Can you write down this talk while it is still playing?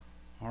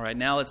All right,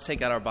 now let's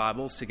take out our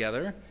Bibles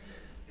together,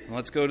 and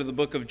let's go to the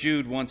book of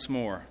Jude once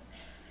more.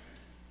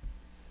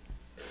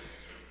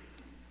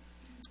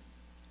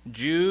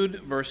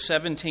 Jude, verse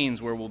 17 is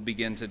where we'll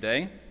begin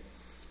today.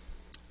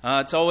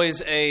 It's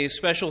always a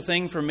special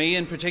thing for me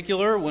in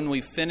particular when we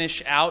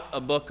finish out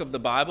a book of the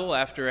Bible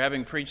after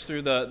having preached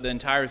through the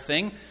entire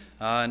thing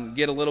and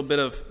get a little bit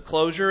of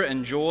closure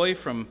and joy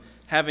from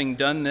having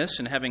done this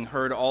and having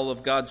heard all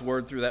of God's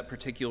Word through that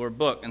particular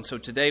book. And so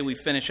today we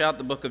finish out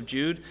the book of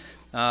Jude,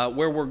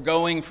 where we're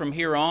going from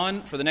here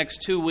on for the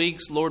next 2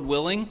 weeks, Lord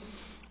willing.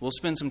 We'll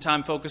spend some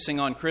time focusing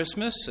on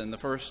Christmas and the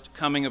first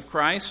coming of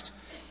Christ.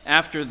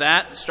 After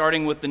that,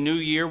 starting with the new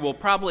year, we'll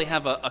probably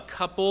have a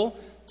couple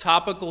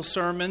topical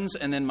sermons,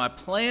 and then my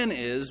plan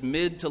is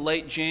mid to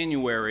late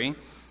January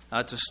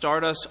to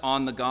start us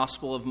on the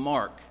Gospel of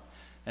Mark.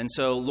 And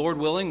so, Lord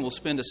willing, we'll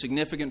spend a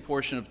significant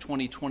portion of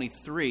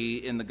 2023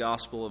 in the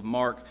Gospel of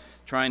Mark,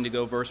 trying to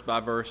go verse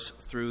by verse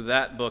through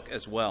that book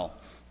as well.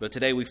 But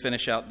today we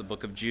finish out the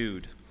book of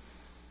Jude.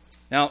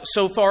 Now,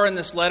 so far in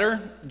this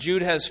letter,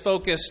 Jude has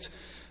focused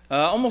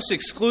almost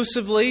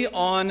exclusively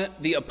on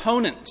the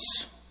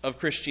opponents of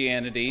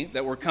Christianity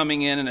that were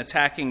coming in and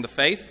attacking the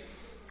faith.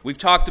 We've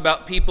talked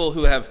about people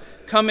who have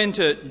come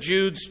into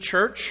Jude's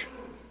church,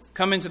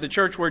 come into the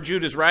church where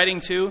Jude is writing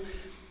to,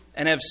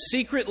 and have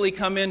secretly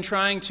come in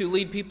trying to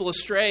lead people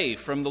astray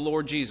from the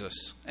Lord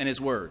Jesus and His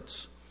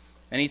words.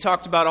 And he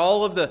talked about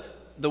all of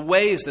the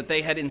ways that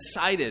they had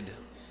incited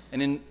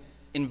and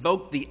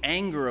invoked the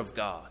anger of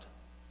God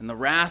and the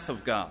wrath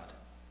of God.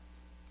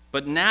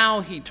 But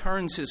now he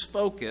turns his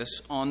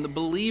focus on the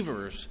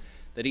believers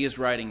that he is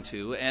writing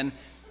to, and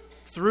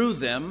through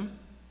them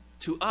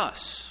to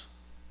us.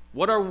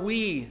 What are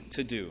we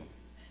to do?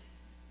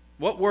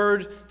 What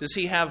word does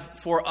he have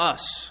for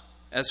us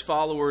as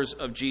followers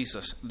of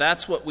Jesus?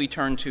 That's what we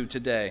turn to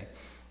today.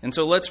 And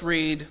so let's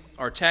read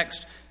our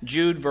text,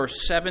 Jude,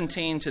 verse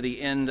 17 to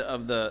the end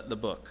of the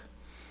book.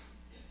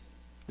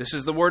 This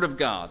is the word of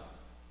God.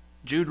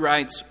 Jude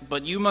writes,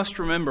 "But you must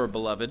remember,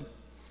 beloved,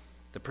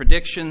 the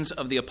predictions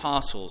of the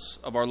apostles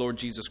of our Lord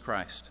Jesus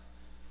Christ.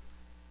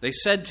 They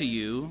said to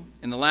you,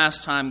 in the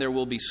last time there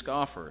will be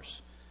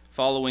scoffers,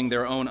 following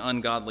their own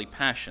ungodly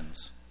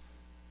passions.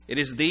 It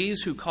is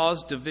these who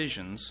cause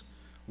divisions,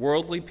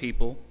 worldly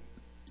people,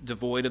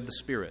 devoid of the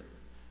Spirit.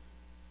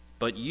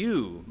 But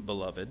you,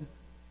 beloved,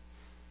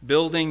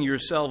 building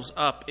yourselves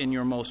up in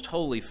your most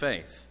holy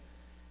faith,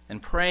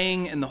 and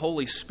praying in the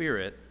Holy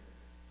Spirit,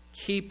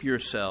 keep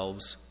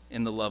yourselves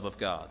in the love of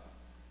God,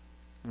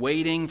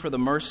 waiting for the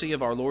mercy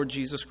of our Lord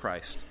Jesus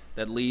Christ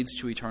that leads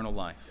to eternal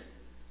life.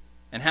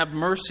 And have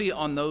mercy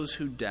on those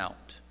who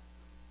doubt.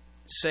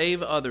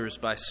 Save others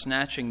by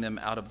snatching them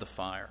out of the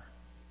fire.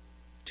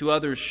 To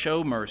others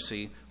show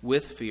mercy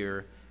with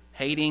fear,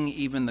 hating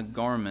even the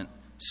garment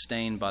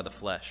stained by the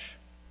flesh.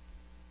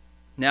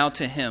 Now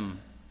to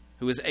him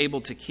who is able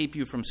to keep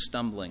you from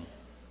stumbling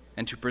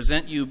and to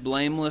present you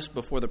blameless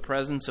before the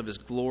presence of his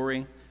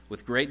glory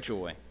with great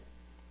joy,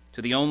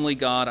 to the only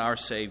God our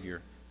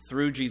Savior,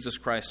 through Jesus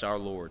Christ our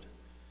Lord,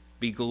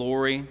 be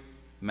glory,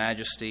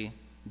 majesty,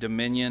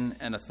 dominion,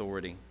 and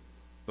authority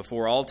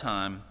before all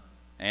time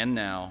and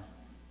now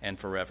and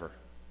forever.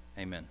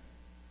 Amen."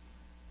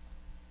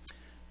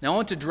 Now I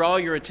want to draw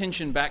your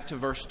attention back to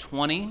verse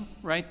 20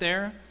 right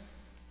there.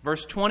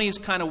 Verse 20 is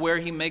kind of where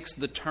he makes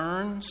the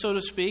turn, so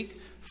to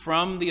speak,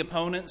 from the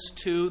opponents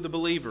to the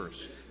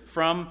believers,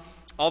 from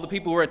all the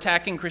people who are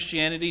attacking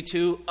Christianity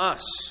to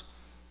us.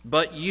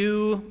 "But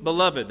you,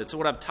 beloved," that's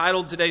what I've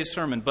titled today's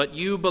sermon, "But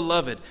you,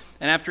 beloved."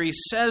 And after he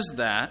says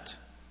that,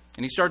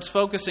 and he starts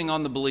focusing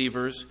on the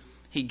believers,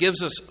 he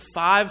gives us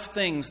 5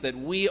 things that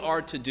we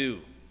are to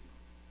do.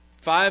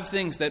 5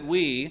 things that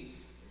we,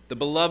 the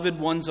beloved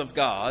ones of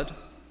God,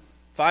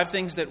 5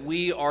 things that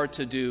we are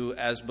to do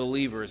as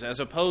believers, as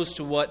opposed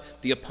to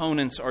what the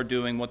opponents are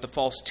doing, what the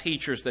false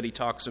teachers that he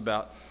talks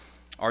about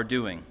are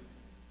doing.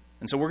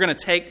 And so we're going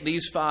to take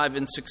these 5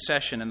 in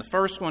succession. And the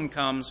first one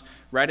comes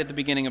right at the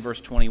beginning of verse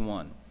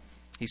 21.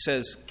 He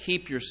says,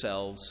 "Keep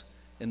yourselves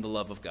in the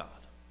love of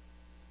God."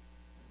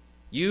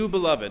 You,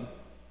 beloved,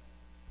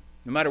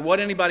 no matter what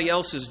anybody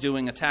else is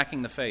doing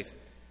attacking the faith,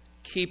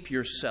 keep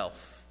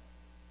yourself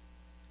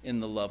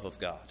in the love of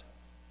God.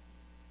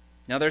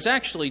 Now, there's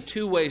actually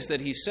 2 ways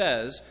that he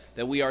says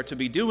that we are to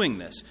be doing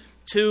this.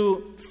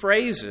 2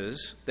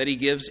 phrases that he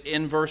gives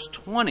in verse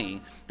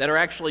 20 that are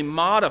actually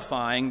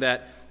modifying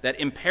that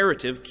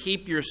imperative,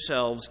 keep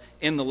yourselves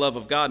in the love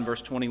of God, in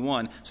verse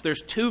 21. So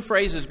there's 2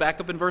 phrases back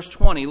up in verse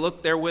 20,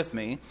 look there with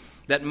me,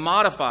 that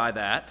modify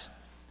that.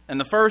 And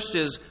the first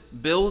is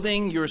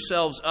building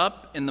yourselves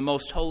up in the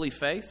most holy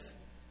faith.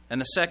 And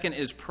the second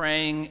is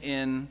praying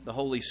in the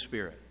Holy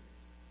Spirit.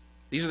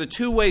 These are the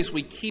 2 ways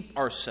we keep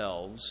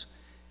ourselves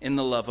in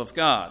the love of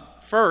God.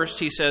 First,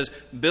 he says,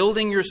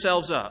 building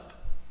yourselves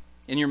up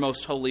in your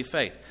most holy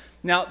faith.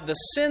 Now, the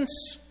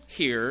sense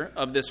here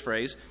of this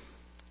phrase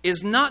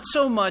is not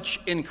so much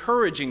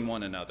encouraging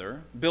one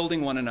another,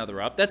 building one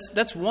another up.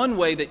 That's one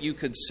way that you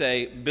could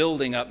say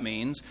building up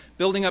means.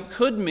 Building up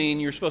could mean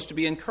you're supposed to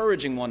be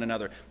encouraging one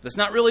another. That's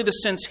not really the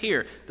sense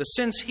here. The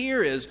sense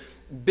here is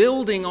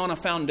building on a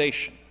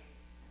foundation.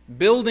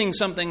 Building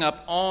something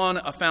up on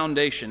a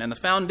foundation. And the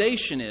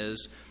foundation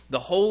is the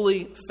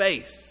holy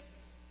faith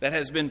that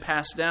has been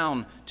passed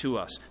down to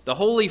us. The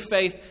holy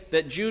faith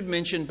that Jude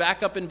mentioned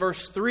back up in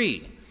verse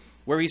 3,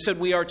 where he said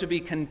we are to be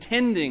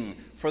contending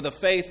for the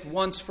faith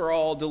once for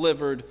all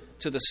delivered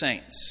to the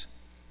saints.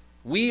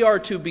 We are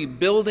to be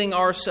building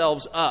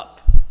ourselves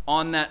up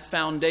on that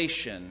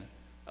foundation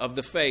of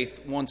the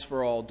faith once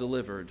for all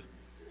delivered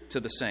to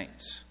the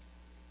saints.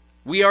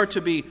 We are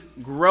to be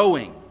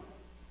growing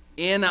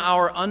in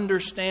our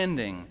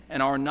understanding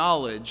and our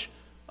knowledge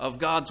of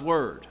God's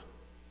Word,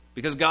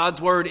 because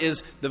God's Word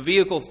is the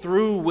vehicle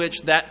through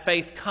which that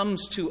faith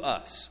comes to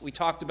us. We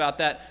talked about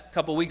that a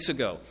couple weeks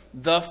ago.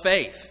 The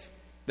faith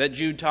that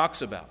Jude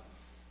talks about.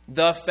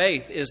 The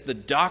faith is the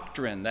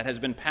doctrine that has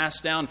been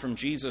passed down from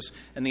Jesus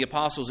and the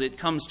apostles. It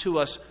comes to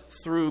us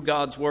through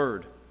God's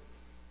Word.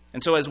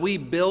 And so as we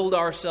build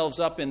ourselves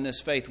up in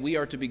this faith, we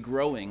are to be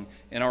growing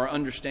in our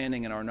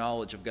understanding and our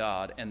knowledge of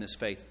God and this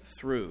faith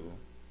through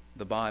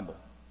the Bible.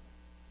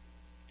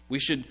 We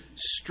should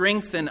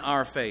strengthen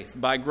our faith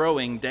by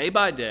growing day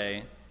by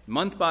day,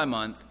 month by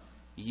month,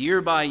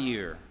 year by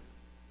year,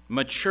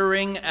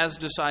 maturing as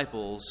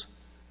disciples,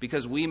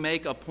 because we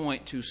make a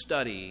point to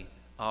study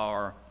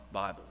our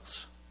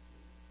Bibles.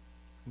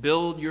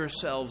 Build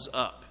yourselves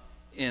up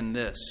in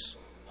this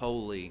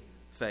holy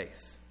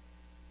faith.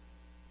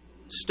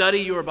 Study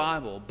your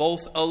Bible,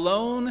 both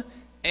alone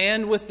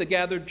and with the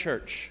gathered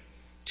church.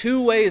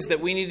 Two ways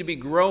that we need to be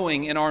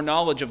growing in our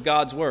knowledge of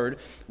God's Word.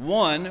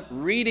 One,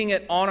 reading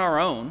it on our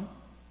own,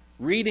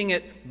 reading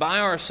it by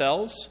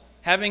ourselves,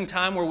 having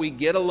time where we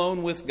get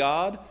alone with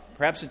God.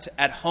 Perhaps it's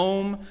at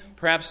home,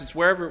 perhaps it's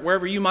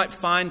wherever you might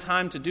find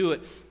time to do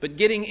it. But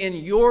getting in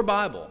your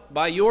Bible,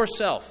 by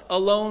yourself,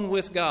 alone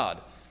with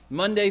God,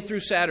 Monday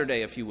through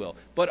Saturday, if you will.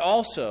 But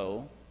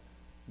also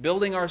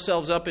building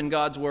ourselves up in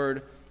God's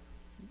Word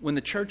when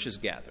the church is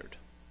gathered.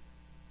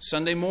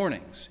 Sunday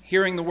mornings,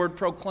 hearing the Word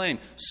proclaimed,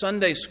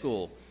 Sunday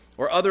school,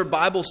 or other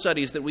Bible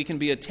studies that we can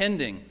be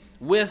attending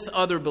with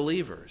other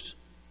believers.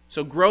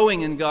 So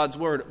growing in God's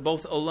Word,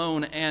 both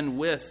alone and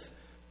with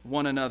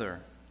one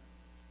another.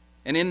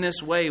 And in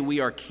this way, we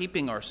are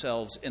keeping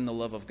ourselves in the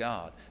love of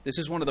God. This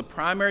is one of the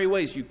primary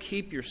ways you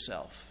keep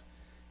yourself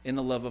in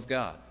the love of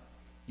God.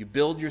 You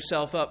build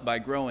yourself up by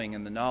growing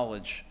in the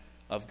knowledge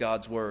of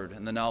God's Word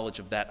and the knowledge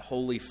of that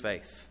holy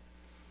faith.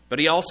 But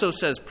he also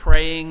says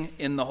praying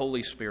in the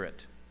Holy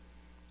Spirit.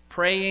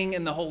 Praying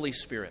in the Holy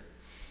Spirit.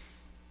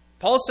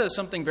 Paul says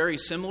something very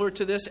similar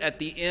to this at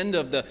the end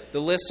of the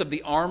list of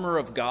the armor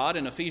of God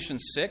in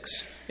Ephesians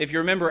 6. If you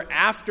remember,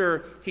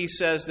 after he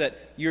says that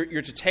you're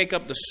to take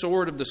up the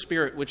sword of the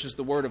Spirit, which is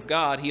the Word of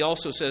God, he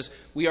also says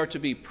we are to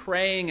be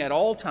praying at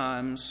all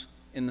times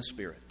in the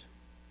Spirit.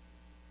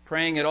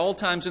 Praying at all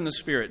times in the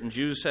Spirit. And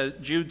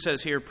Jude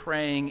says here,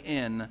 praying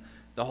in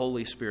the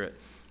Holy Spirit.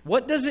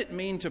 What does it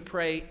mean to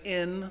pray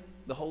in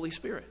the Holy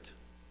Spirit?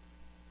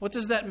 What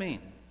does that mean?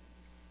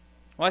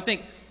 Well, I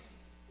think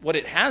what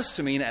it has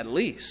to mean, at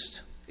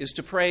least, is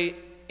to pray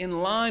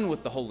in line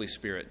with the Holy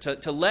Spirit,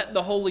 to let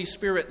the Holy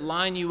Spirit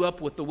line you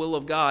up with the will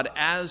of God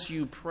as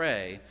you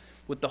pray,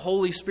 with the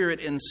Holy Spirit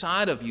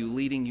inside of you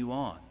leading you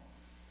on.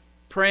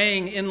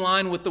 Praying in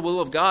line with the will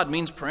of God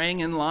means praying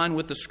in line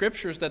with the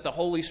Scriptures that the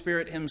Holy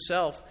Spirit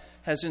Himself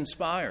has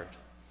inspired.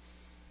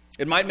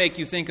 It might make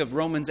you think of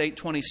Romans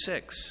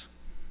 8:26,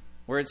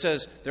 where it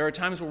says, there are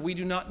times where we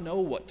do not know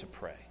what to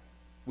pray.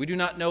 We do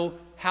not know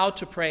how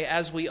to pray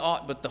as we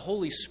ought, but the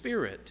Holy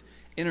Spirit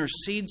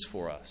intercedes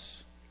for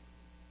us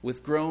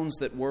with groans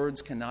that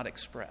words cannot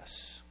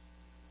express.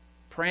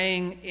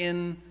 Praying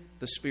in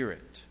the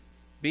Spirit,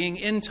 being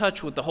in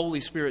touch with the Holy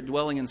Spirit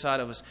dwelling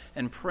inside of us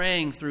and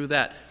praying through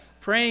that.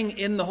 Praying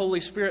in the Holy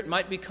Spirit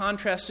might be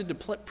contrasted to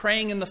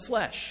praying in the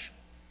flesh.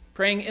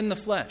 Praying in the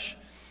flesh.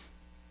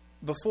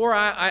 Before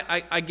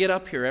I get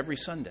up here every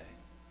Sunday,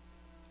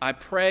 I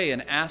pray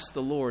and ask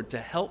the Lord to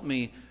help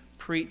me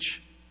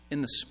preach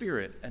in the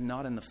Spirit and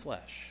not in the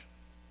flesh.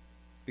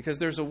 Because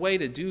there's a way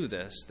to do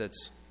this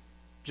that's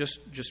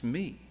just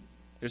me.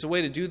 There's a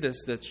way to do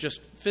this that's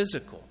just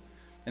physical.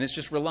 And it's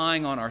just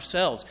relying on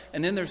ourselves.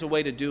 And then there's a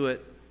way to do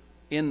it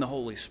in the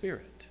Holy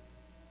Spirit.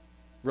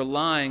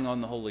 Relying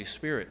on the Holy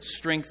Spirit.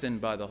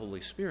 Strengthened by the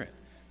Holy Spirit.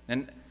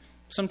 And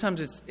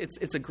sometimes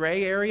it's a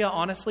gray area,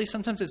 honestly.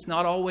 Sometimes it's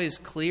not always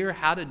clear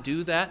how to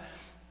do that.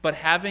 But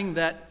having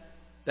that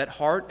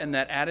heart and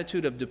that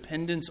attitude of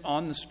dependence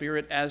on the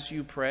Spirit as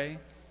you pray,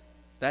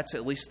 that's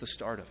at least the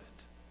start of it.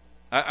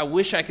 I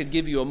wish I could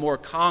give you a more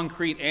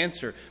concrete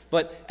answer,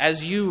 but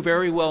as you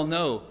very well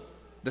know,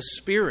 the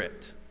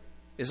Spirit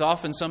is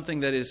often something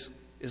that is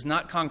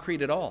not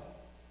concrete at all.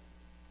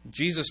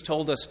 Jesus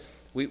told us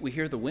we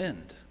hear the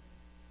wind,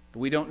 but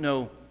we don't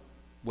know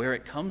where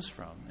it comes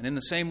from. And in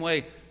the same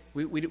way,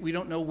 we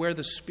don't know where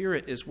the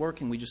Spirit is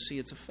working. We just see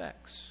its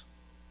effects.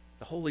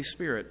 The Holy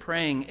Spirit,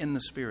 praying in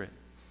the Spirit.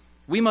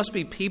 We must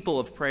be people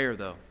of prayer,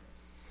 though.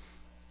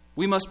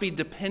 We must be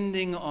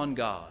depending on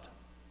God,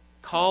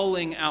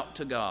 calling out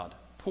to God,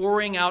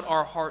 pouring out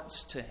our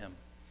hearts to Him,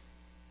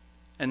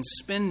 and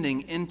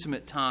spending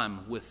intimate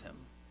time with Him.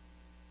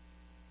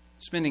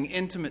 Spending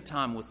intimate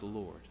time with the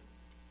Lord,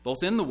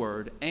 both in the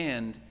Word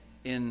and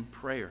in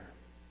prayer.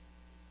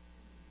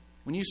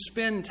 When you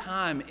spend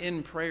time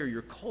in prayer,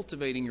 you're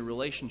cultivating your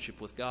relationship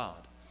with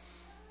God.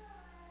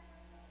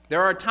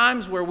 There are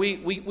times where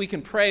we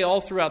can pray all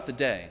throughout the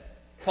day.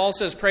 Paul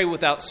says pray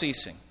without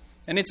ceasing.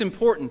 And it's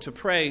important to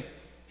pray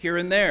here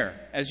and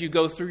there as you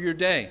go through your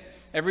day.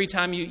 Every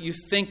time you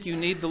think you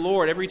need the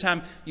Lord, every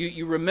time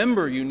you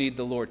remember you need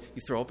the Lord,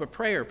 you throw up a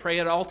prayer. Pray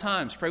at all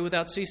times. Pray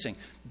without ceasing.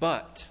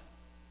 But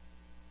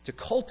to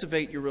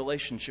cultivate your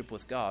relationship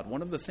with God,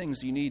 one of the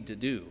things you need to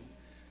do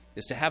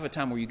is to have a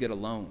time where you get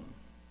alone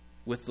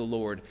with the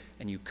Lord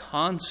and you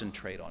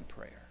concentrate on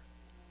prayer.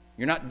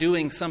 You're not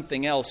doing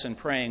something else and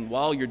praying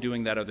while you're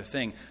doing that other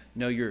thing.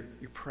 No, you're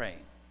praying.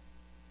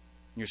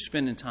 You're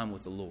spending time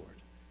with the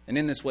Lord. And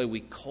in this way, we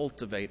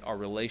cultivate our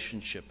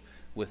relationship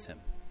with Him.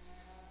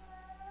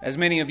 As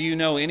many of you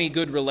know, any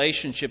good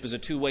relationship is a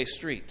two-way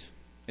street.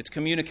 It's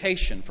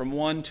communication from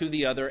one to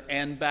the other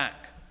and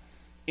back.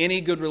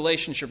 Any good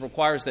relationship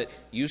requires that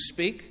you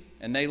speak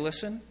and they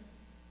listen,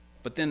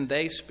 but then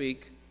they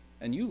speak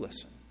and you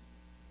listen.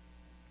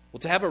 Well,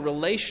 to have a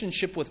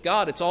relationship with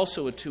God, it's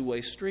also a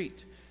two-way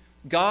street.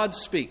 God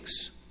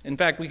speaks. In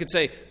fact, we could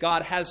say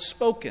God has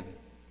spoken,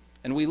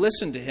 and we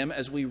listen to Him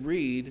as we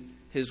read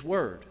His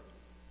Word.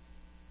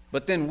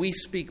 But then we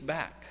speak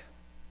back.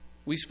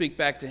 We speak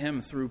back to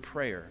Him through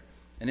prayer.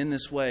 And in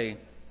this way,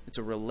 it's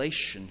a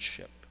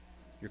relationship.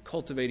 You're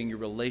cultivating your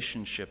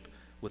relationship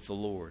with the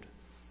Lord.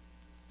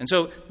 And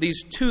so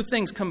these two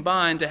things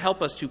combine to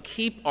help us to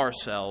keep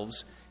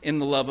ourselves in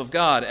the love of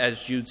God,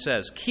 as Jude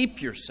says. Keep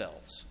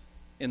yourselves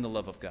in the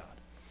love of God.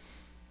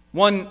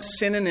 One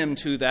synonym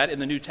to that in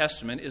the New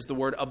Testament is the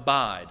word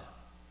abide.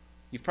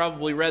 You've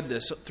probably read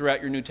this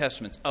throughout your New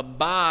Testaments.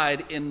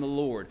 Abide in the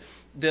Lord.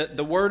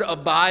 The word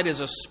abide is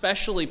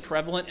especially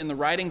prevalent in the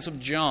writings of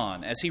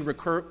John as he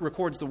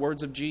records the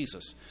words of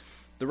Jesus.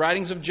 The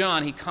writings of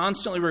John, he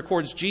constantly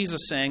records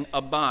Jesus saying,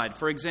 abide.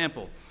 For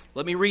example,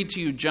 let me read to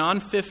you John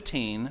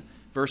 15,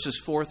 verses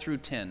 4 through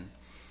 10.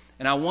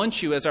 And I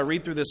want you, as I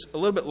read through this a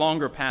little bit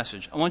longer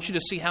passage, I want you to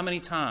see how many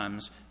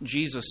times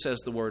Jesus says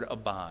the word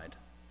abide.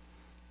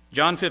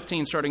 John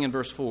 15, starting in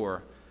verse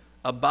 4.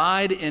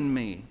 Abide in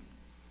me,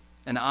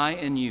 and I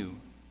in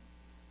you.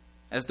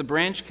 As the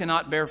branch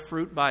cannot bear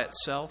fruit by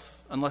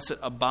itself unless it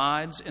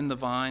abides in the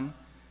vine,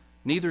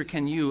 neither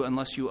can you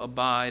unless you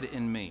abide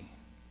in me.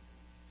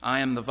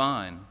 I am the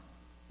vine,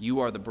 you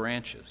are the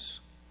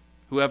branches.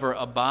 Whoever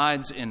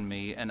abides in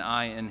me and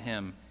I in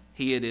him,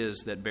 he it is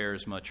that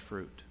bears much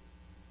fruit.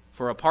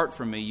 For apart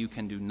from me you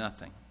can do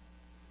nothing.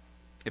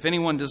 If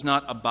anyone does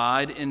not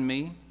abide in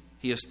me,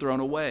 he is thrown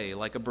away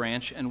like a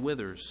branch and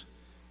withers.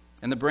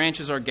 And the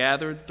branches are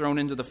gathered, thrown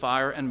into the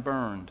fire, and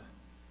burned.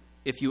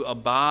 If you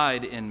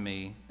abide in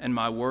me, and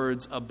my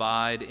words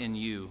abide in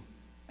you,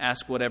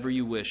 ask whatever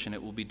you wish, and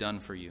it will be done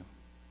for you.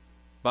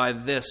 By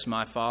this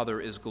my Father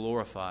is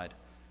glorified,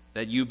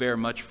 that you bear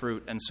much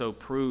fruit, and so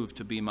prove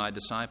to be my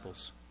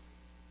disciples.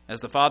 As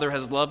the Father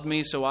has loved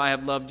me, so I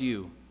have loved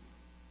you.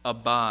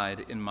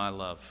 Abide in my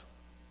love.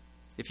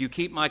 If you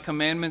keep my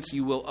commandments,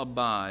 you will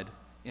abide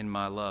in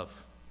my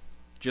love,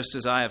 just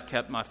as I have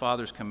kept my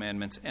Father's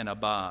commandments and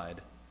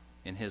abide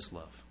in his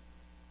love.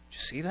 Did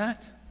you see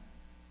that?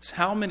 It's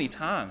how many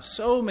times?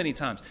 So many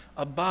times.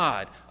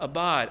 Abide,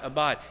 abide,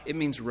 abide. It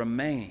means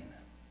remain.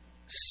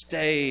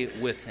 Stay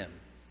with him.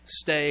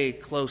 Stay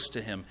close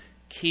to him.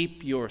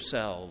 Keep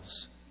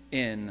yourselves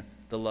in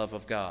the love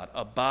of God.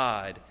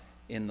 Abide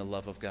in the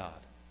love of God.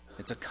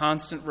 It's a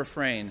constant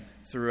refrain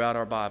throughout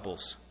our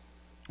Bibles.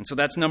 And so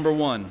that's number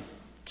one.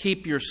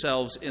 Keep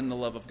yourselves in the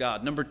love of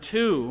God. Number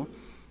two,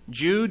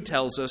 Jude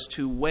tells us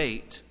to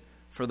wait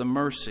for the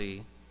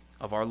mercy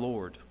of our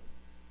Lord.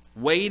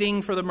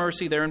 Waiting for the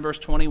mercy there in verse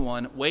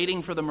 21,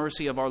 waiting for the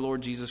mercy of our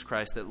Lord Jesus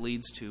Christ that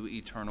leads to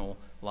eternal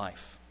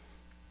life.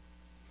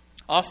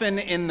 Often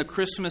in the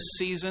Christmas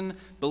season,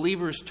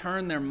 believers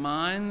turn their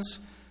minds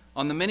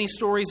on the many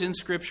stories in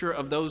Scripture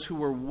of those who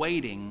were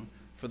waiting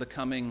for the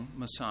coming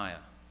Messiah.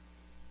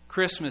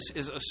 Christmas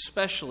is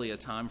especially a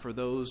time for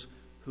those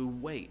who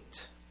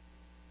wait.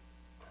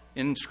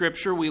 In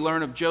Scripture, we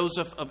learn of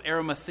Joseph of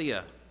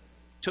Arimathea,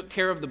 took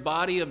care of the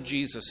body of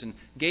Jesus and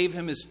gave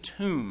him his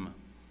tomb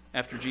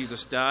after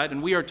Jesus died.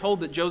 And we are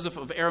told that Joseph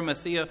of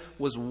Arimathea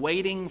was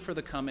waiting for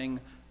the coming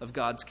of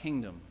God's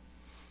kingdom.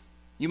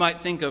 You might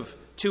think of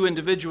two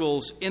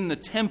individuals in the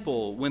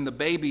temple when the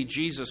baby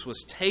Jesus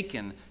was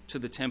taken to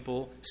the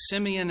temple,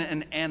 Simeon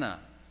and Anna,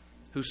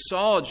 who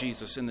saw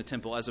Jesus in the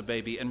temple as a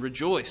baby and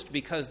rejoiced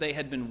because they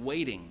had been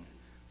waiting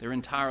their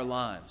entire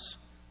lives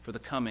for the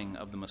coming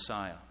of the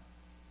Messiah.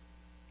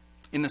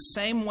 In the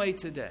same way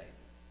today,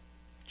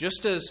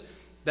 just as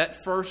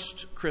that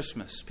first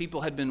Christmas,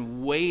 people had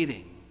been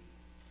waiting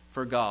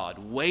for God,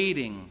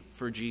 waiting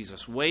for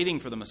Jesus, waiting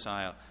for the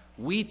Messiah,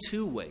 we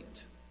too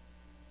wait.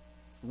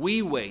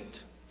 We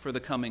wait for the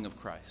coming of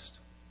Christ.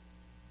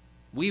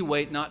 We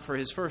wait not for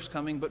his first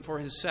coming, but for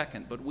his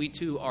second. But we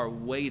too are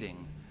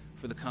waiting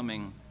for the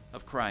coming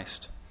of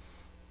Christ.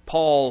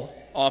 Paul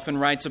often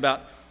writes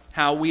about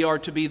how we are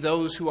to be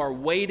those who are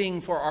waiting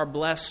for our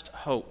blessed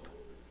hope,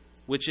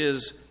 which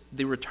is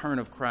the return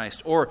of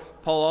Christ. Or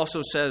Paul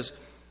also says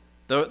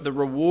the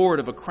reward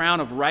of a crown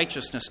of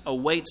righteousness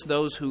awaits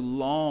those who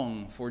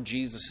long for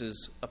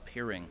Jesus'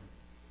 appearing.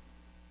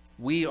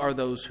 We are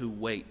those who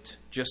wait,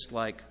 just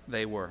like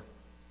they were.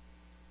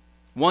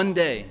 One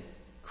day,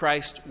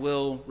 Christ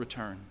will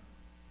return.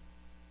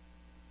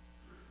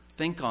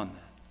 Think on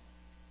that.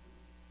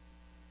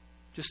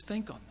 Just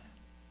think on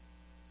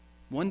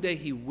that. One day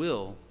he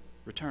will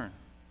return.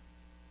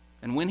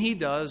 And when he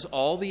does,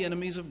 all the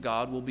enemies of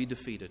God will be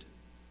defeated.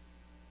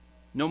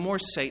 No more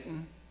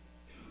Satan,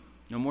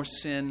 no more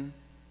sin,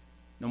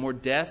 no more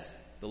death.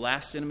 The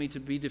last enemy to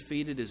be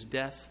defeated is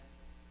death.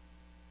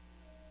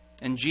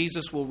 And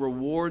Jesus will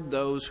reward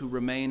those who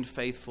remain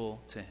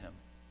faithful to him.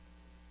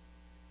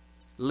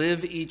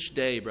 Live each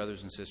day,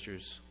 brothers and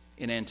sisters,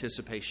 in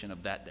anticipation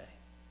of that day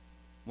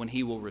when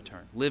he will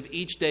return. Live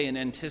each day in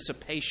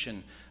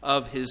anticipation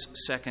of his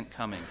second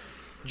coming.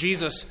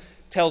 Jesus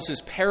tells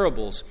his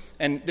parables,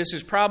 and this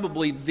is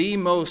probably the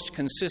most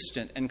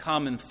consistent and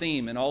common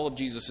theme in all of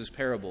Jesus'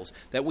 parables,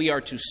 that we are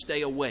to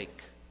stay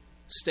awake,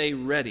 stay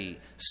ready,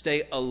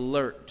 stay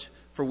alert,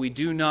 for we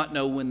do not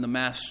know when the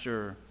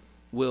Master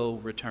will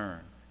return.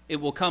 It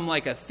will come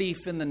like a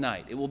thief in the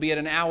night. It will be at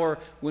an hour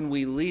when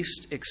we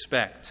least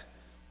expect.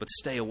 But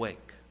stay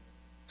awake,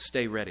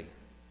 stay ready.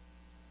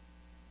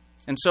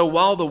 And so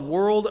while the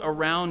world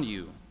around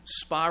you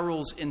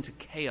spirals into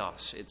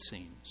chaos, it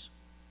seems,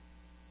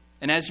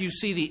 and as you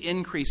see the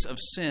increase of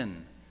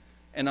sin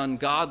and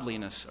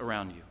ungodliness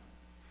around you,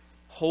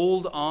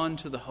 hold on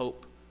to the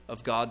hope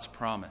of God's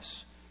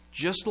promise.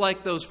 Just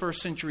like those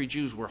first century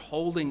Jews were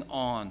holding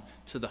on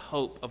to the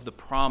hope of the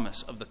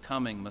promise of the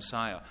coming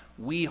Messiah,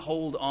 we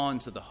hold on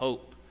to the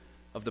hope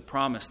of the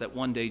promise that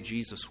one day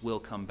Jesus will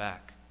come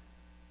back.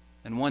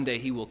 And one day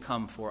he will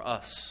come for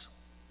us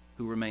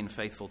who remain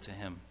faithful to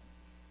him.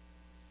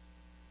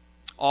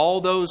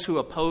 All those who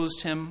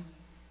opposed him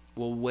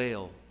will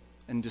wail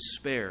and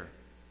despair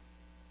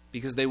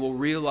because they will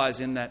realize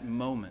in that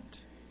moment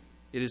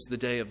it is the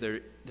day of their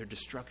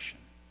destruction,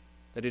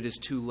 that it is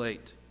too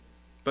late.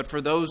 But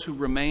for those who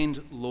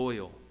remained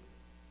loyal,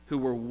 who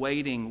were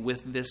waiting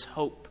with this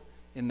hope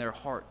in their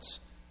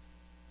hearts,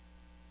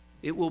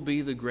 it will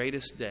be the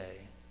greatest day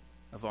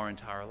of our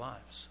entire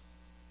lives.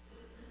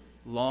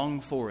 Long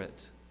for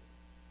it.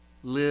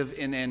 Live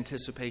in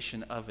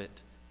anticipation of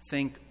it.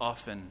 Think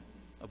often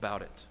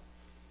about it.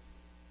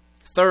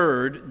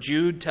 Third,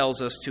 Jude tells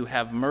us to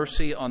have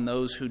mercy on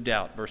those who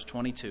doubt. Verse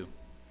 22.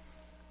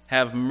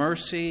 Have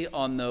mercy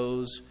on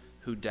those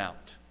who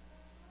doubt.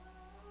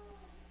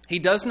 He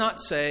does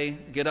not say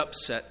get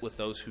upset with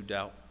those who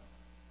doubt.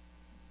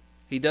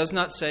 He does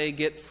not say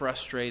get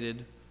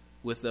frustrated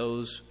with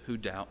those who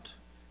doubt.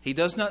 He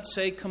does not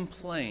say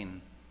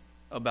complain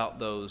about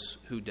those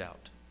who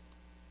doubt.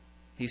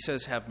 He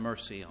says, have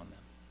mercy on them.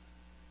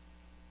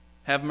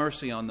 Have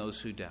mercy on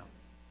those who doubt.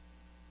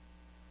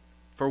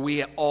 For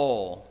we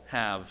all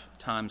have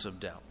times of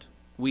doubt.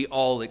 We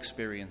all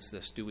experience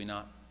this, do we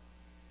not?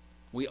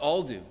 We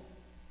all do.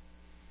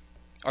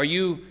 Are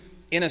you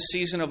in a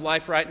season of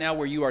life right now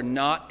where you are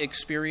not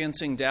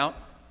experiencing doubt?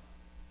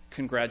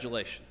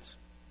 Congratulations.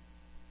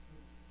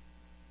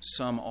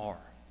 Some are.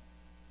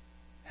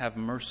 Have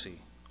mercy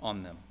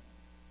on them.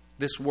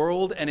 This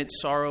world and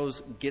its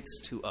sorrows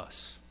gets to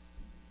us.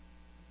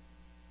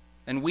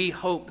 And we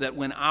hope that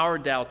when our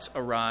doubts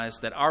arise,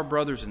 that our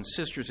brothers and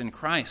sisters in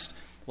Christ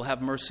will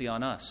have mercy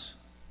on us,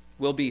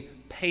 will be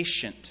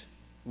patient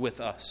with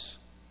us.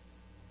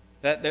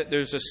 That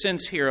there's a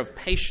sense here of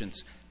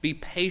patience. Be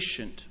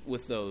patient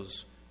with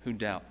those who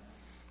doubt.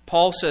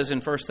 Paul says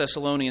in 1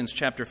 Thessalonians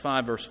chapter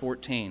 5, verse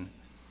 14,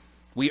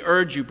 we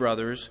urge you,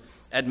 brothers,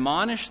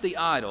 admonish the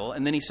idle,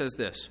 and then he says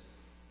this,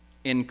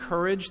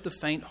 encourage the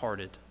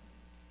faint-hearted,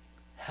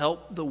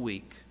 help the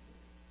weak,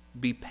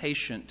 be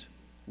patient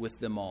with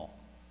them all.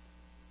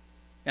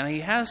 Now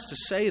he has to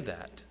say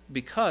that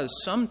because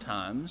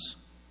sometimes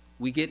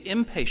we get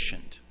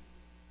impatient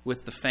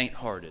with the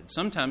faint-hearted.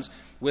 Sometimes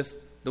with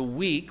the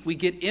weak, we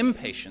get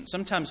impatient.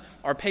 Sometimes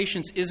our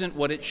patience isn't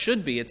what it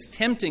should be. It's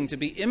tempting to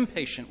be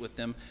impatient with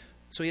them.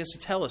 So he has to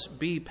tell us,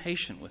 be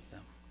patient with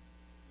them.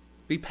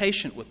 Be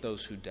patient with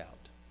those who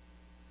doubt.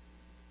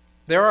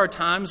 There are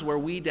times where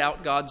we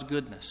doubt God's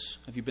goodness.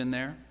 Have you been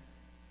there?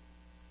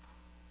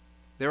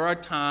 There are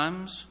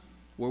times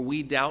where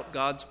we doubt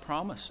God's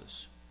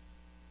promises.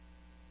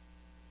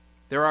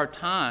 There are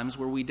times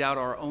where we doubt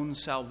our own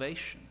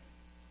salvation.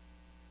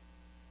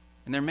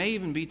 And there may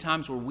even be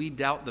times where we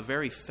doubt the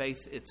very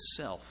faith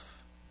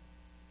itself.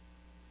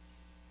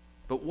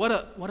 But what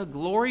a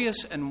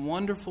glorious and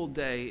wonderful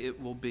day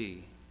it will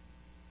be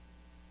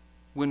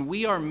when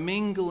we are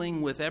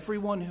mingling with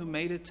everyone who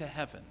made it to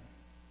heaven.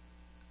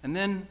 And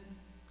then,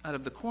 out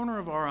of the corner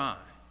of our eye,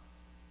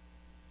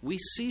 we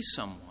see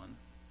someone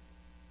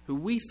who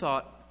we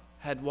thought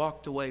had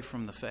walked away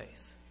from the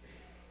faith.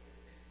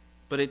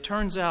 But it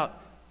turns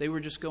out they were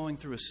just going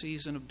through a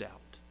season of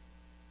doubt.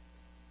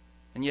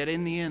 And yet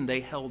in the end, they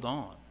held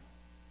on.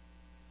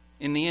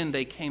 In the end,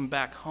 they came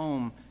back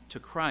home to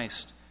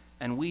Christ,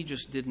 and we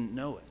just didn't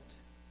know it.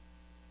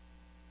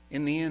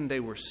 In the end, they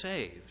were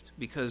saved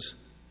because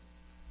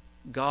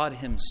God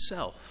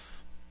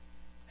Himself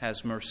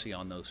has mercy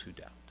on those who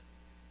doubt.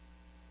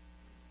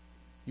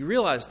 You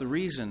realize the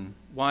reason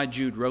why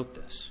Jude wrote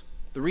this,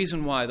 the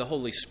reason why the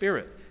Holy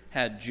Spirit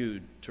had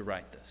Jude to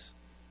write this.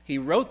 He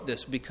wrote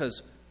this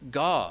because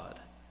God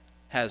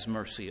has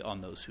mercy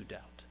on those who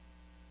doubt.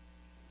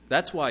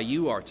 That's why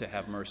you are to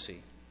have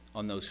mercy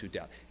on those who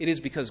doubt. It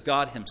is because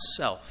God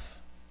Himself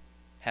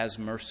has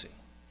mercy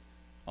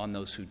on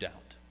those who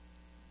doubt.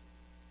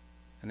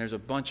 And there's a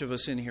bunch of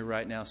us in here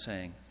right now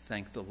saying,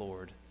 thank the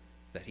Lord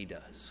that He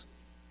does.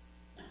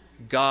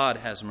 God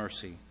has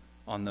mercy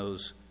on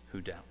those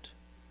who doubt.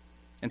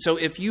 And so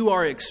if you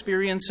are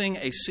experiencing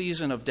a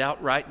season of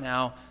doubt right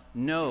now,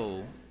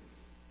 know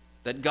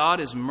that God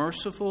is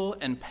merciful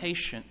and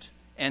patient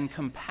and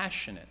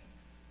compassionate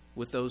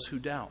with those who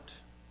doubt.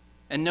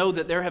 And know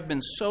that there have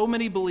been so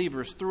many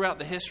believers throughout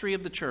the history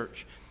of the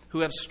church who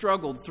have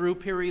struggled through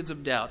periods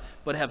of doubt,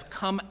 but have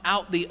come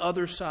out the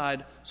other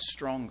side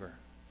stronger.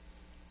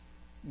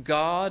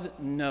 God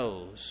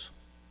knows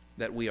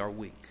that we are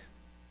weak.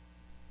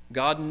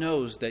 God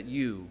knows that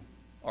you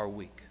are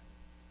weak.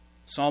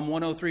 Psalm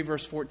 103,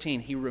 verse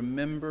 14, He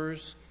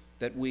remembers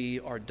that we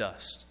are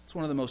dust. It's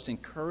one of the most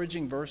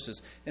encouraging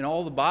verses in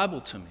all the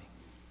Bible to me,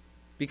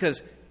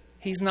 because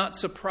He's not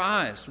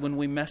surprised when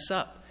we mess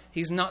up.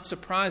 He's not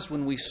surprised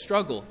when we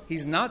struggle.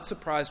 He's not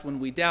surprised when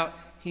we doubt.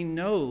 He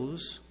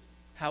knows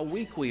how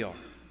weak we are.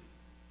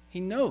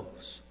 He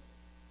knows.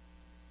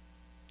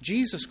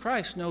 Jesus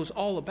Christ knows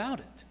all about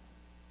it.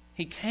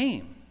 He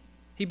came.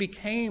 He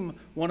became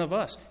one of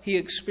us. He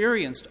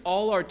experienced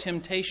all our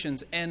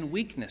temptations and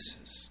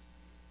weaknesses.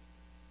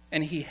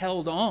 And He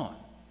held on,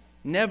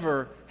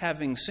 never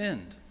having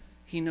sinned.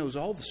 He knows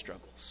all the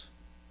struggles.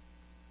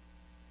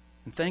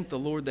 And thank the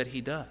Lord that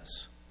He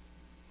does.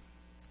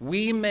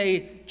 We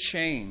may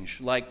change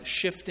like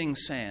shifting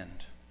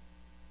sand.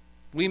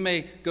 We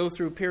may go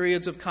through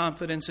periods of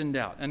confidence and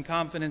doubt, and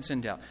confidence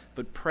and doubt.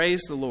 But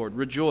praise the Lord,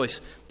 rejoice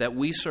that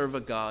we serve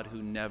a God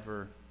who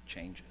never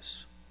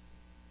changes.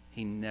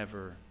 He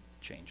never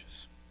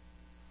changes.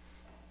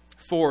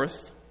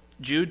 Fourth,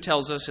 Jude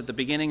tells us at the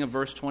beginning of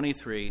verse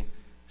 23,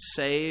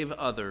 save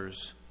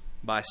others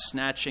by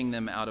snatching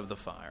them out of the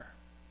fire.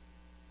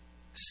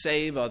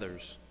 Save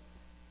others.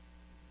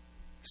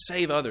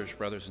 Save others,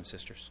 brothers and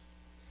sisters.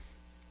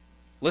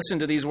 Listen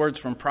to these words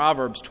from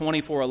Proverbs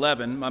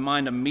 24:11. My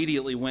mind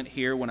immediately went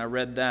here when I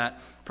read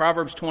that.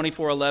 Proverbs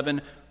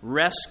 24:11,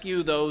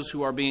 rescue those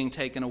who are being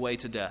taken away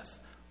to death.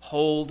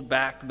 Hold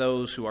back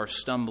those who are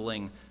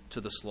stumbling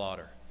to the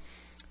slaughter.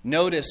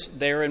 Notice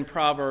there in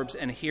Proverbs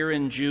and here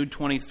in Jude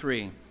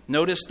 23,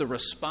 notice the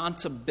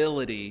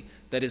responsibility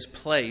that is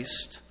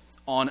placed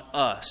on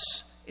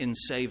us in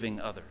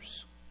saving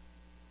others.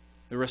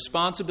 The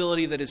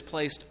responsibility that is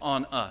placed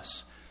on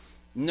us.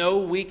 No,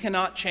 we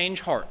cannot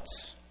change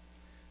hearts.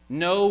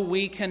 No,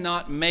 we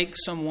cannot make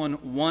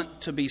someone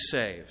want to be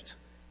saved.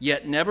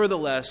 Yet,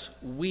 nevertheless,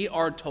 we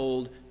are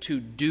told to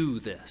do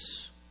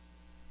this.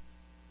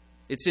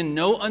 It's in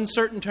no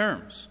uncertain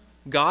terms.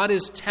 God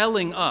is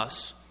telling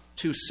us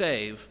to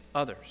save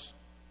others.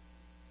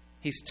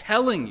 He's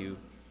telling you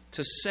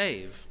to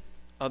save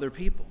other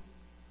people,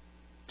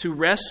 to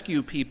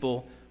rescue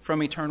people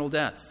from eternal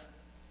death,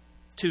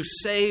 to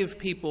save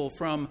people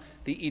from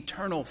the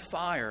eternal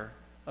fire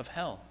of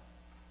hell.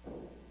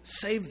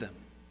 Save them.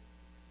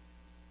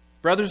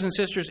 Brothers and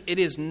sisters, it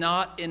is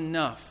not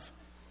enough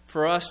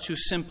for us to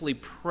simply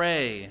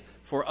pray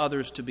for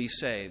others to be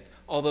saved,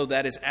 although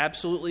that is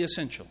absolutely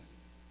essential.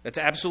 That's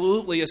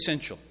absolutely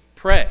essential.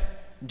 Pray.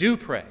 Do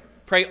pray.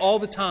 Pray all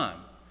the time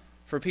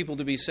for people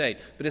to be saved.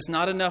 But it's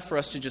not enough for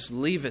us to just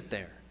leave it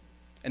there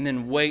and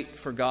then wait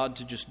for God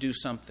to just do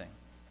something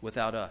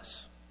without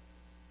us.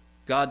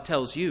 God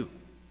tells you,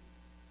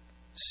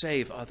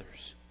 save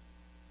others.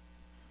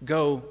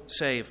 Go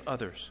save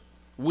others.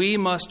 We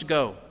must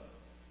go.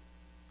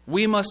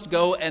 We must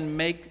go and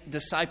make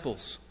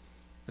disciples.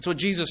 That's what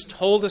Jesus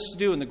told us to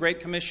do in the Great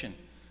Commission.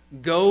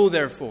 Go,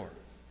 therefore,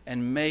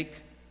 and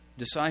make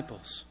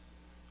disciples.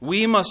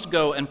 We must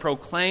go and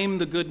proclaim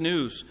the good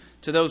news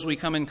to those we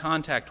come in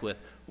contact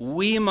with.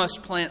 We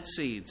must plant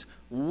seeds.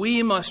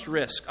 We must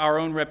risk our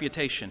own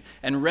reputation.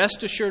 And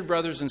rest assured,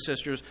 brothers and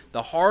sisters,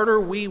 the harder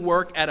we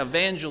work at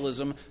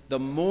evangelism, the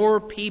more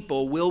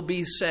people will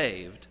be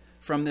saved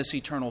from this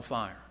eternal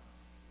fire.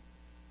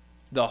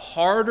 The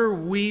harder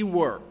we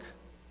work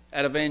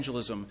at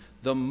evangelism,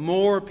 the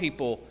more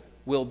people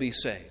will be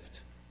saved.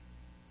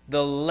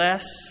 The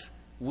less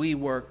we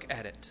work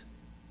at it,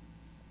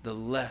 the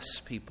less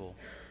people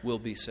will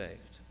be saved.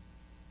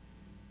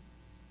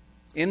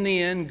 In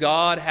the end,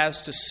 God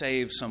has to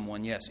save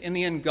someone, yes. In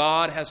the end,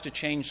 God has to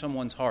change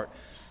someone's heart.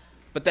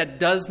 But that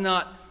does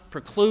not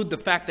preclude the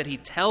fact that he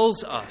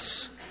tells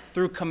us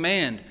through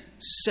command,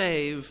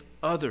 save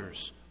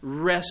others,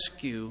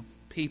 rescue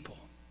people.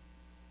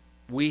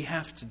 We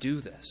have to do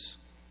this.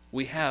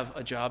 We have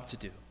a job to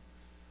do.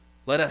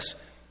 Let us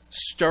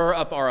stir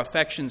up our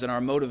affections and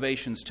our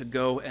motivations to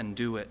go and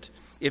do it.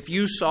 If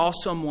you saw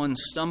someone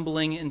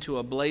stumbling into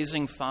a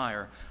blazing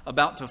fire,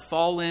 about to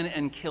fall in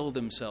and kill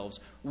themselves,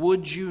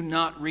 would you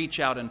not reach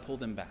out and pull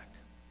them back?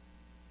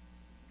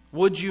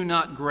 Would you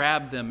not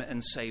grab them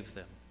and save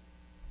them?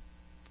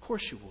 Of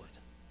course you would.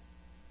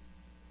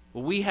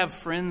 Well, we have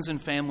friends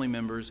and family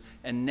members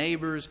and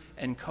neighbors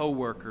and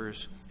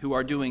co-workers who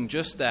are doing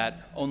just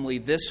that, only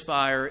this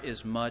fire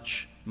is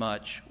much,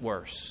 much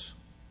worse.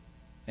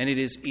 And it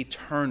is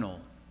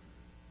eternal,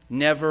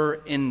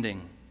 never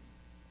ending.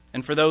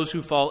 And for those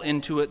who fall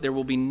into it, there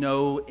will be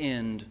no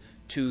end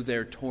to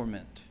their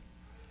torment.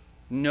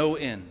 No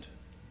end.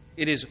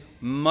 It is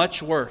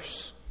much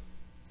worse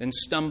than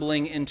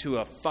stumbling into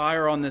a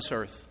fire on this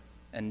earth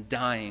and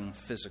dying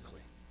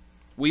physically.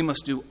 We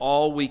must do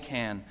all we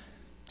can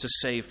to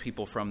save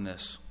people from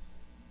this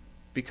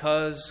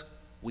because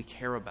we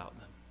care about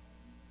them,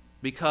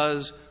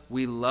 because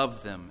we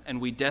love them,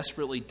 and we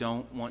desperately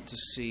don't want to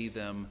see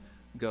them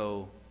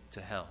go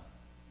to hell.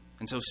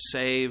 And so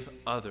save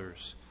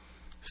others.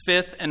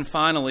 Fifth and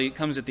finally, it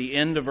comes at the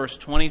end of verse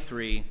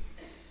 23,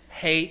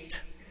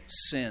 hate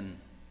sin.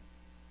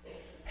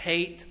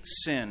 Hate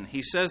sin.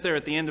 He says there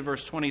at the end of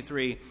verse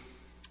 23,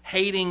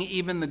 hating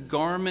even the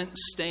garment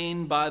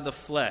stained by the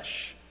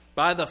flesh.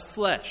 By the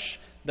flesh.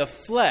 The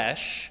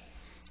flesh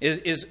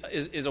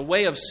is a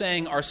way of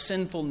saying our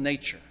sinful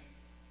nature.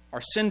 Our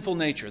sinful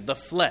nature, the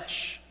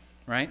flesh,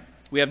 right?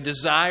 We have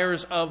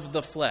desires of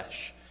the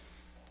flesh.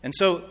 And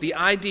so the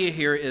idea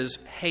here is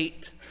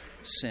hate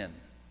sin.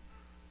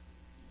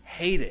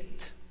 Hate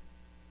it.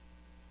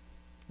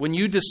 When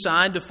you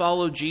decide to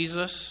follow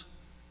Jesus,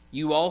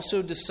 you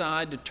also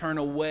decide to turn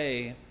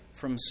away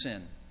from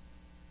sin.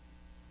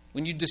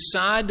 When you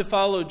decide to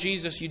follow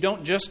Jesus, you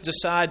don't just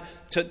decide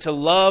to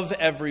love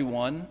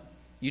everyone.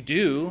 You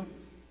do,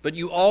 but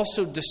you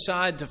also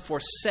decide to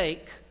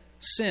forsake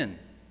sin,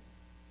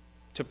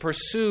 to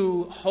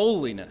pursue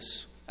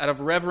holiness out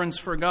of reverence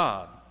for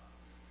God.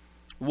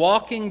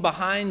 Walking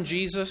behind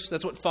Jesus,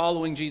 that's what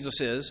following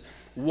Jesus is.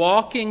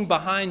 Walking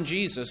behind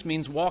Jesus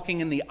means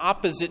walking in the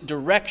opposite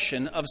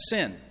direction of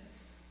sin.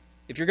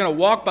 If you're going to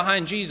walk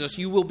behind Jesus,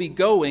 you will be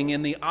going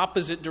in the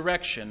opposite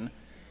direction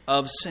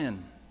of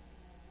sin.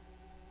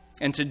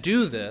 And to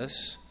do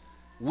this,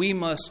 we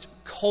must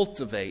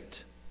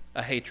cultivate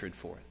a hatred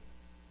for it.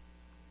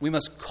 We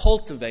must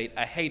cultivate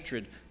a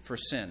hatred for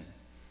sin.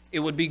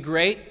 It would be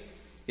great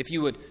if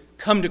you would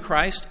come to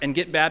Christ and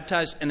get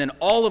baptized, and then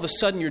all of a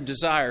sudden your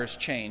desires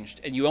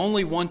changed, and you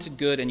only wanted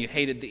good and you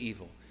hated the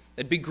evil.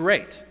 That'd be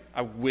great.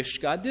 I wish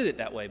God did it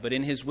that way, but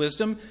in His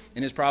wisdom,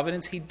 in His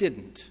providence, He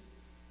didn't.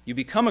 You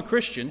become a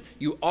Christian,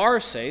 you are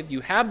saved,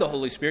 you have the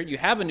Holy Spirit, you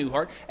have a new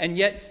heart, and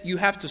yet you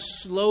have to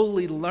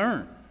slowly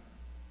learn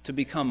to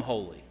become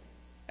holy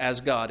as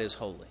God is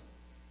holy.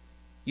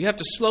 You have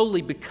to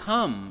slowly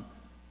become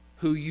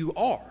who you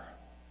are,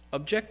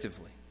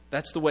 objectively.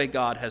 That's the way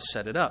God has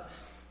set it up.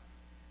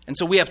 And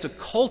so we have to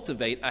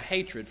cultivate a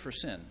hatred for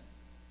sin.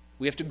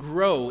 We have to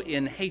grow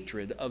in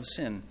hatred of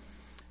sin.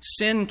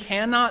 Sin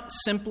cannot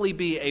simply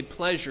be a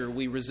pleasure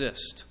we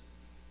resist.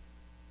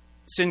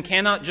 Sin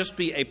cannot just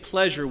be a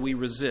pleasure we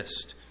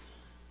resist.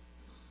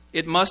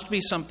 It must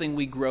be something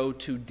we grow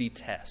to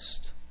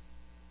detest.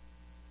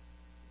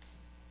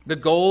 The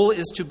goal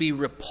is to be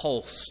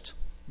repulsed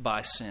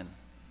by sin.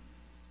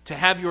 To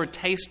have your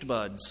taste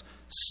buds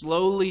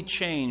slowly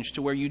change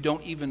to where you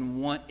don't even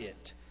want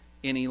it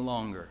any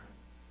longer.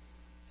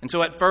 And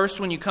so at first,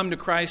 when you come to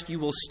Christ, you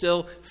will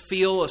still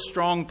feel a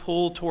strong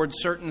pull towards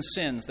certain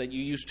sins that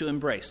you used to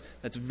embrace.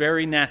 That's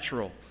very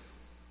natural.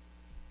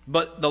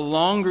 But the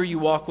longer you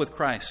walk with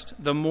Christ,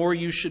 the more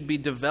you should be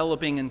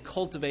developing and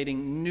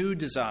cultivating new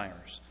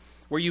desires,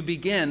 where you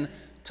begin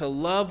to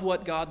love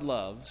what God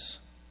loves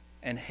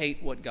and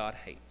hate what God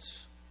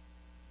hates.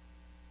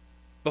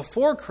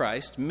 Before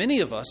Christ, many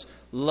of us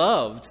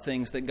loved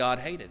things that God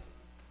hated,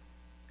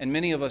 and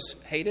many of us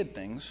hated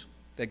things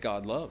that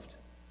God loved.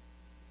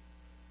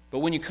 But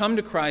when you come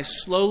to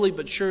Christ, slowly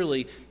but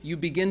surely, you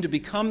begin to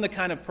become the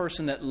kind of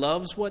person that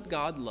loves what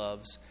God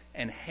loves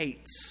and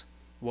hates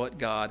what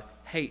God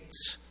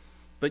hates.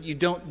 But you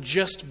don't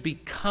just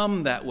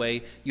become that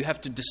way. You have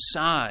to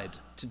decide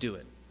to do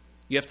it.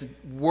 You have to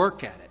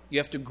work at it. You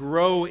have to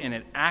grow in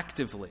it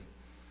actively.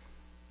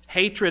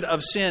 Hatred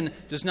of sin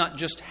does not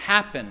just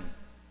happen.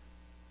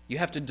 You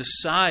have to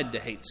decide to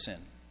hate sin.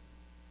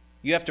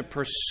 You have to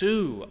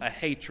pursue a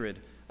hatred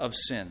of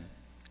sin,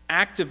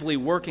 actively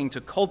working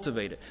to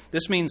cultivate it.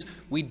 This means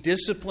we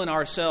discipline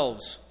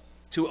ourselves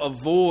to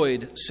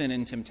avoid sin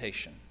and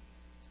temptation.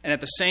 And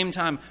at the same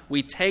time,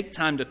 we take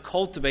time to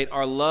cultivate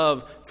our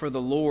love for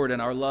the Lord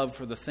and our love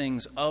for the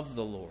things of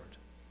the Lord.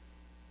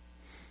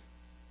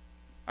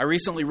 I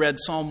recently read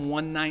Psalm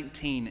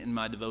 119 in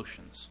my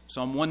devotions.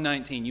 Psalm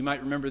 119, you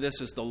might remember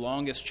this as the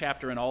longest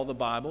chapter in all the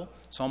Bible,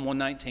 Psalm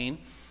 119.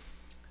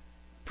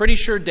 Pretty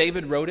sure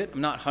David wrote it.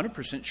 I'm not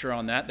 100% sure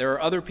on that. There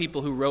are other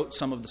people who wrote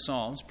some of the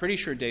Psalms. Pretty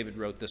sure David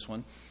wrote this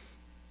one.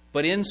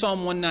 But in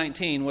Psalm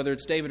 119, whether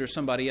it's David or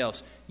somebody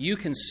else, you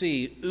can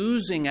see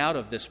oozing out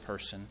of this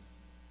person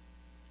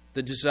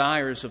the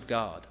desires of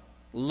God,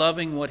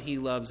 loving what he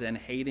loves and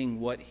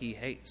hating what he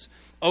hates.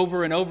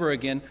 Over and over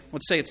again,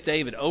 let's say it's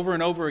David, over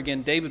and over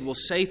again, David will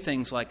say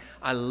things like,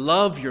 I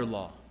love your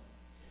law.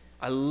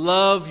 I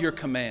love your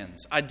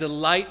commands. I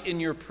delight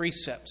in your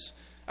precepts.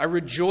 I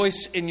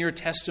rejoice in your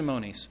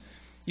testimonies.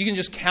 You can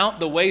just count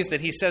the ways that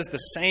he says the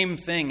same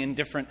thing in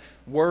different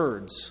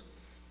words.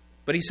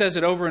 But he says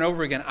it over and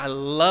over again. I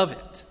love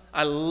it.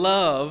 I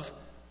love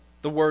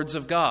the words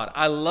of God.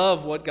 I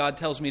love what God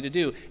tells me to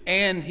do.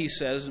 And he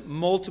says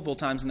multiple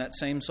times in that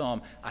same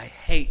psalm, I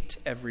hate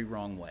every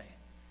wrong way.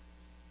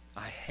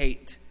 I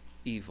hate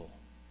evil.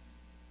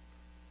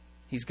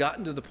 He's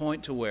gotten to the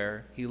point to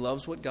where he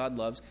loves what God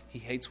loves. He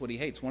hates what he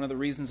hates. One of the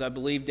reasons I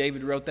believe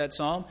David wrote that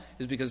psalm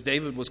is because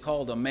David was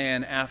called a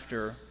man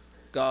after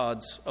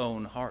God's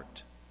own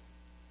heart.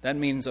 That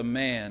means a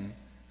man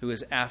who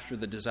is after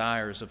the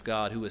desires of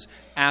God, who is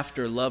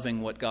after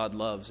loving what God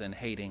loves and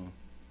hating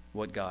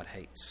what God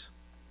hates.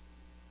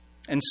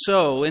 And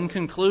so, in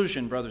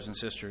conclusion, brothers and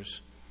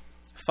sisters,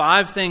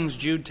 5 things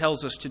Jude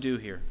tells us to do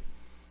here.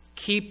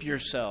 Keep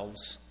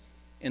yourselves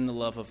in the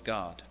love of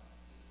God.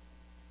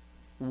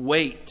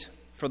 Wait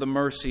for the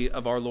mercy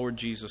of our Lord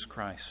Jesus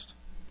Christ.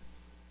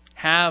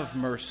 Have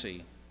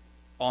mercy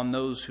on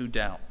those who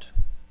doubt.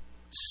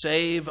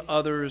 Save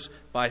others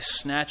by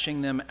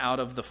snatching them out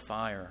of the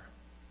fire.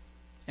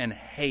 And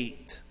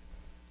hate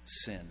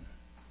sin.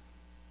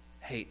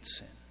 Hate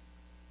sin.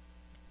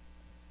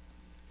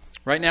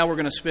 Right now we're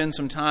going to spend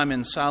some time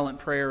in silent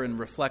prayer and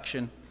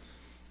reflection.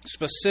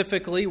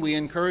 Specifically, we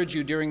encourage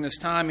you during this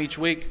time each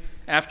week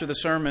after the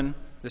sermon,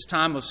 this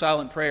time of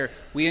silent prayer,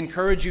 we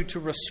encourage you to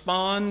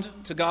respond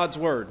to God's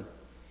Word.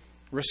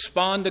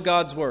 Respond to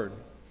God's Word.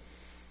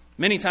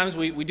 Many times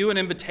we do an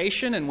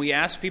invitation and we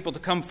ask people to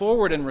come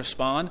forward and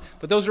respond,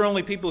 but those are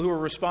only people who are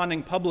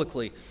responding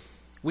publicly.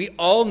 We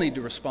all need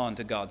to respond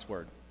to God's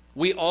Word.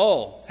 We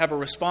all have a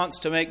response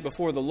to make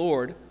before the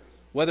Lord,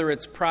 whether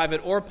it's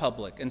private or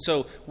public. And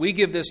so we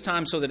give this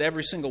time so that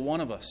every single one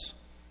of us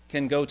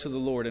can go to the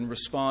Lord and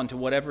respond to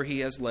whatever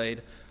He has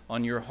laid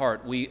on your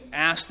heart. We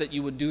ask that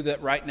you would do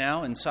that right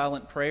now in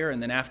silent prayer,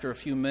 and then after a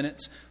few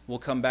minutes, we'll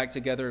come back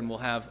together and we'll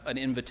have an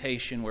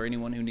invitation where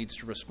anyone who needs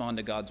to respond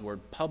to God's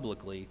Word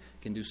publicly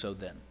can do so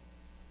then.